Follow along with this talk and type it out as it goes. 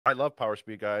I love power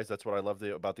speed guys. That's what I love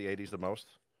about the '80s the most.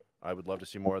 I would love to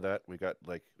see more of that. We got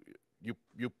like you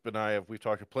and I have we've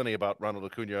talked plenty about Ronald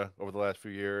Acuna over the last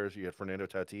few years. You had Fernando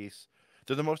Tatis.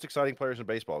 They're the most exciting players in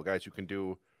baseball. Guys who can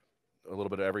do a little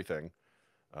bit of everything.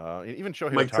 Even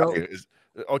Shohei Mike Trout.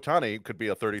 Otani could be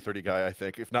a 30-30 guy, I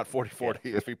think, if not Yeah. 40-40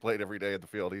 if he played every day in the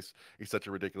field. He's such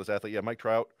a ridiculous athlete. Yeah, Mike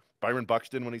Trout, Byron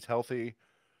Buxton when he's healthy.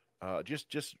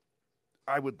 Just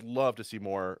I would love to see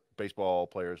more baseball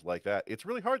players like that. It's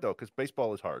really hard though because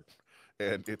baseball is hard,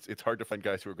 and it's hard to find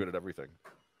guys who are good at everything.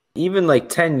 Even like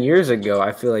 10 years ago,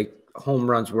 I feel like home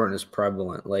runs weren't as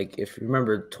prevalent. Like if you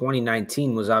remember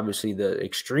 2019 was obviously the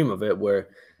extreme of it where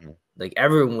Mhm. like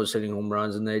everyone was hitting home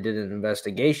runs and they did an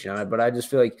investigation on it. But I just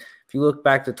feel like if you look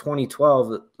back to 2012,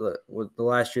 the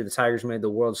last year the Tigers made the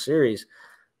World Series,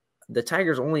 the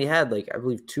Tigers only had like I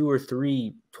believe two or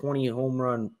three 20 home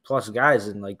run plus guys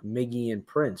in like Miggy and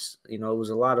Prince. You know, it was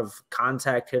a lot of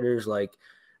contact hitters like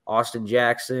Austin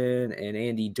Jackson and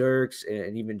Andy Dirks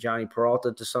and even Johnny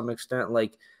Peralta to some extent.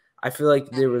 Like I feel like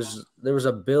there was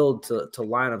a build to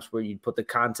lineups where you'd put the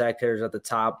contact hitters at the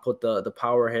top, put the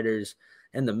power hitters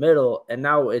in the middle, and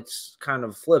now it's kind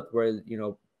of flipped where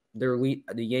the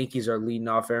Yankees are leading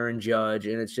off Aaron Judge,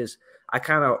 and it's just I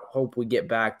kind of hope we get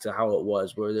back to how it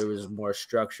was, where there was more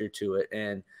structure to it,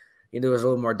 and there was a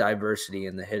little more diversity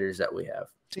in the hitters that we have.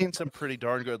 Seen some pretty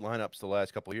darn good lineups the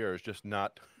last couple of years, just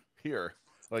not here.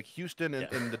 Like Houston Yeah.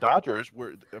 and the Dodgers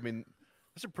were. I mean,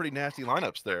 there's some pretty nasty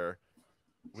lineups there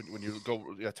when you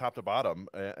go top to bottom,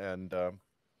 and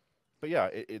but yeah,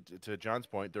 to John's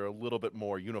point, they're a little bit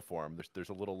more uniform. There's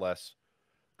a little less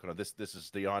kind of this is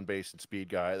the on base and speed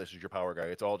guy. This is your power guy.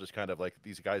 It's all just kind of like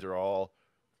these guys are all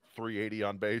 380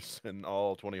 on base and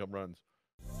all 20 home runs.